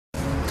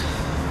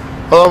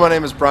Hello, my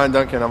name is Brian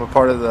Duncan. I'm a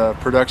part of the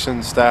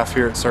production staff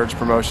here at Surge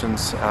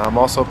Promotions. I'm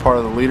also part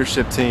of the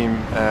leadership team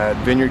at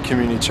Vineyard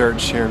Community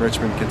Church here in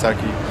Richmond,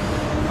 Kentucky.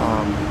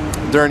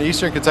 During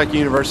Eastern Kentucky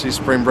University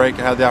spring break,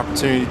 I had the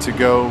opportunity to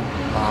go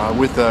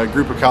with a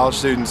group of college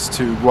students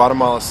to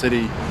Guatemala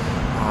City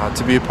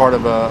to be a part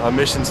of a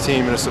missions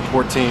team and a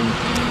support team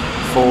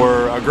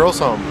for a girls'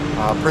 home,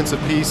 Prince of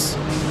Peace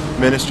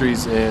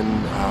Ministries in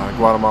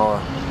Guatemala.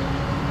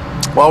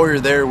 While we were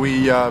there,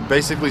 we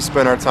basically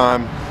spent our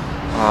time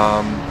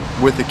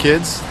with the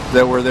kids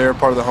that were there,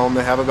 part of the home.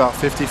 They have about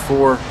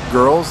 54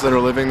 girls that are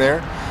living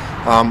there,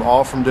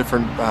 all from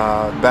different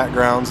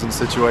backgrounds and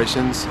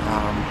situations.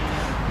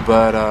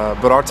 But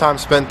our time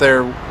spent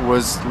there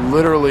was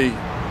literally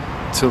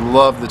to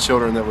love the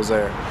children that was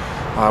there.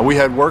 We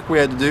had work we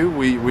had to do.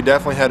 We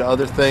definitely had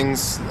other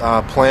things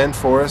planned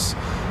for us.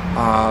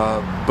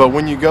 But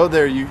when you go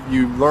there,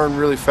 you learn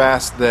really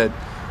fast that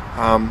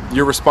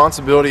your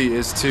responsibility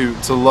is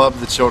to love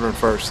the children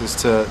first, is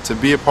to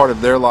be a part of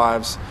their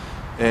lives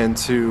and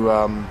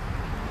to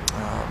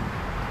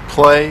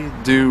play,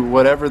 do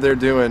whatever they're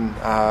doing,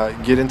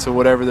 get into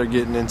whatever they're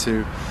getting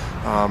into.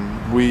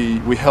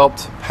 We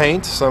helped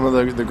paint. Some of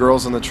the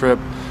girls on the trip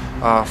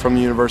from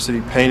the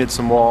university painted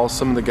some walls.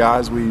 Some of the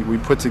guys, we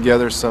put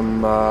together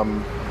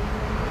some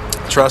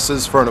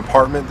trusses for an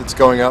apartment that's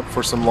going up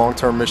for some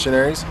long-term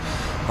missionaries.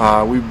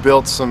 We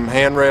built some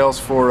handrails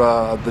for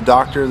the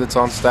doctor that's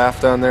on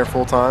staff down there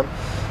full-time.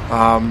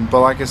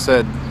 But like I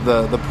said,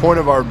 the point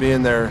of our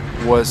being there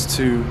was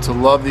to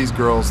love these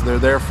girls. They're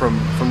there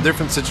from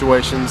different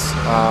situations,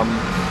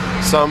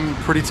 some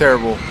pretty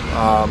terrible,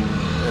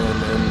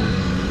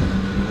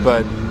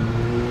 but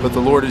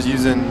the Lord is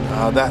using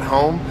that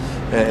home,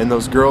 and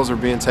those girls are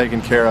being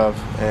taken care of.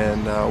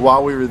 And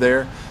while we were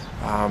there,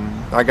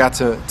 I got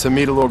to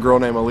meet a little girl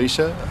named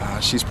Alicia.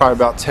 She's probably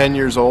about 10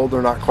 years old.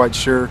 They're not quite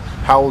sure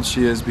how old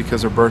she is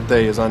because her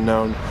birthday is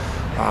unknown.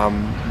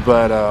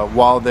 But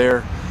while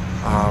there,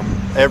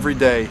 every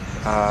day,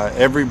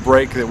 every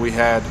break that we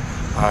had,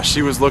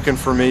 she was looking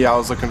for me, I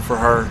was looking for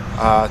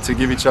her, to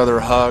give each other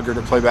a hug or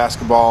to play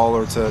basketball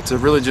or to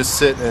really just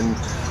sit and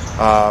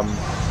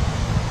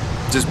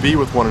just be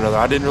with one another.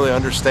 I didn't really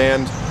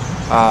understand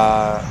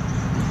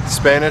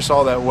Spanish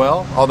all that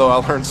well, although I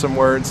learned some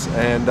words,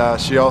 and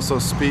she also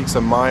speaks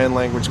a Mayan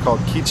language called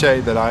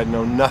Quiche that I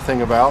know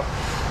nothing about,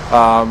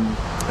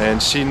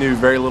 and she knew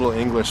very little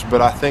English,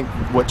 but I think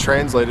what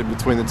translated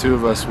between the two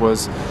of us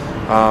was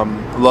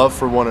love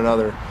for one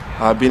another,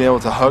 being able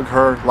to hug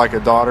her like a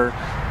daughter,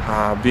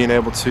 being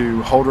able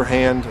to hold her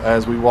hand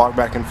as we walk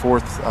back and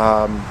forth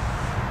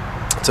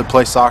to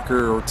play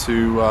soccer or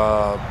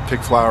to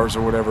pick flowers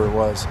or whatever it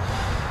was.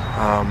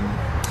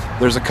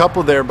 There's a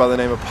couple there by the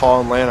name of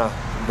Paul and Lana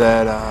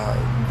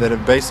that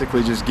have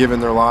basically just given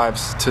their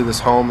lives to this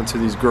home and to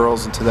these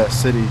girls and to that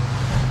city.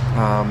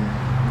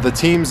 The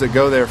teams that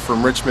go there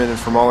from Richmond and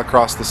from all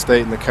across the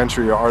state and the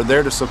country are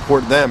there to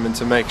support them and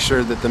to make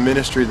sure that the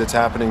ministry that's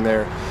happening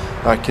there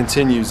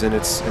continues and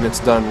it's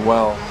done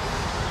well.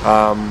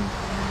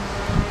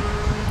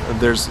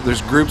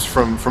 There's groups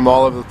from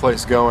all over the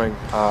place going,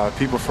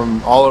 people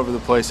from all over the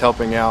place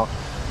helping out,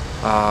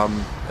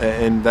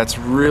 and that's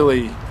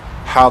really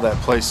how that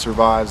place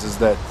survives, is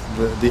that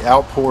the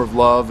outpour of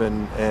love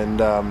and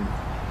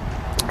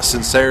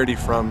sincerity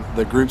from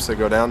the groups that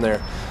go down there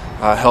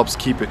helps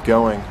keep it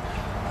going.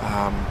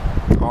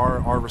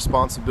 Our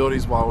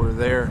responsibilities while we're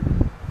there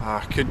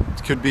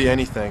could be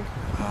anything,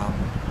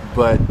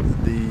 but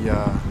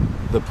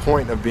the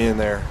point of being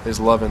there is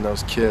loving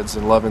those kids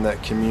and loving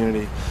that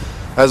community.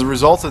 As a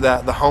result of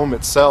that, the home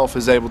itself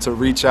is able to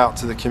reach out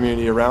to the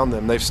community around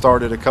them. They've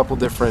started a couple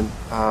different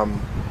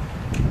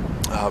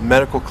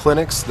medical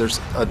clinics. There's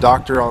a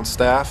doctor on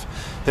staff.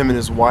 Him and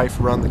his wife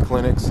run the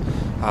clinics,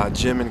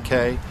 Jim and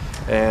Kay,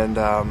 and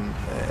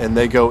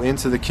they go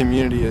into the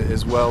community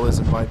as well as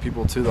invite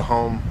people to the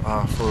home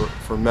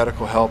for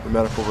medical help and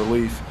medical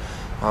relief.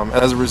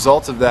 As a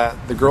result of that,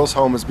 the girls'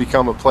 home has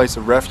become a place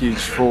of refuge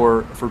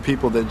for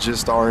people that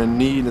just are in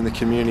need in the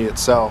community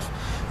itself.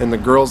 And the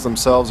girls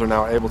themselves are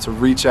now able to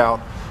reach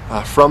out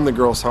from the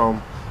girls'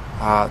 home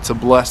to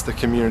bless the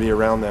community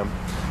around them.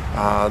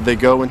 They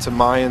go into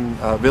Mayan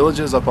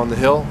villages up on the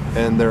hill,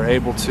 and they're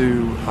able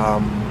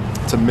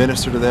to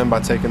minister to them by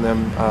taking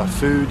them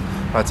food,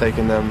 by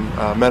taking them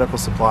medical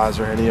supplies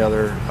or any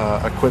other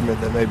equipment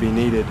that may be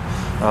needed.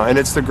 And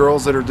it's the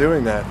girls that are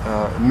doing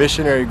that.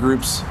 Missionary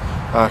groups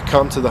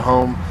come to the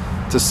home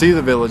to see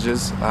the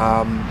villages,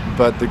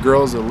 but the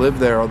girls that live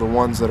there are the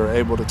ones that are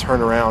able to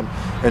turn around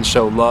and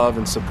show love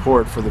and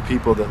support for the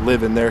people that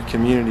live in their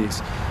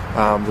communities,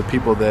 the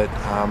people that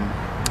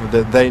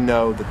they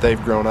know that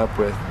they've grown up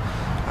with.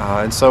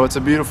 And so it's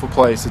a beautiful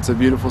place. It's a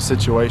beautiful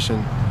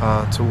situation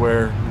to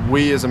where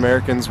we as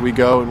Americans, we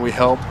go and we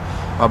help,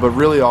 but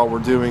really all we're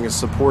doing is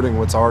supporting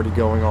what's already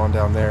going on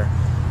down there.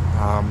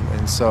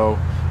 And so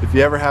if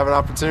you ever have an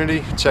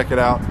opportunity, check it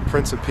out,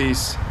 Prince of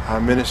Peace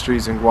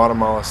Ministries in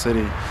Guatemala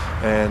City,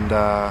 and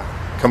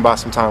come by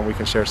sometime. We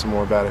can share some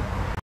more about it.